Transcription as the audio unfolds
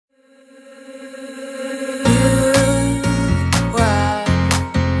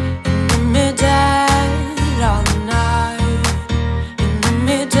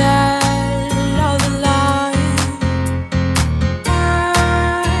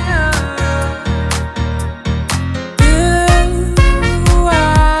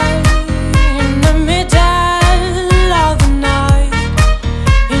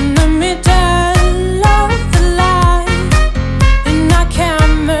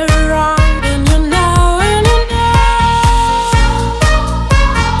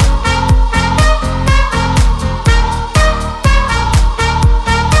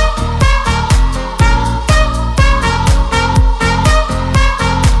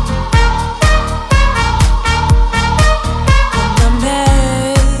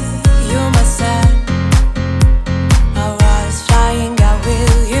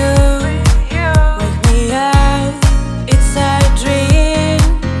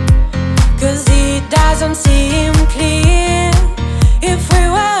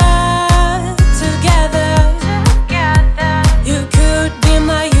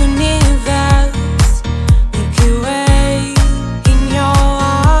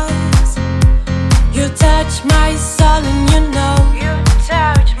touch my soul, and you know, You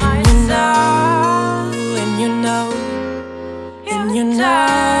touch my and you soul. know, and you know, and you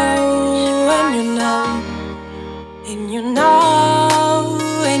know, and you know, and you know,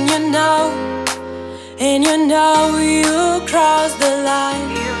 and you know, and you know, you crossed the line.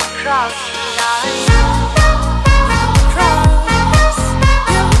 You cross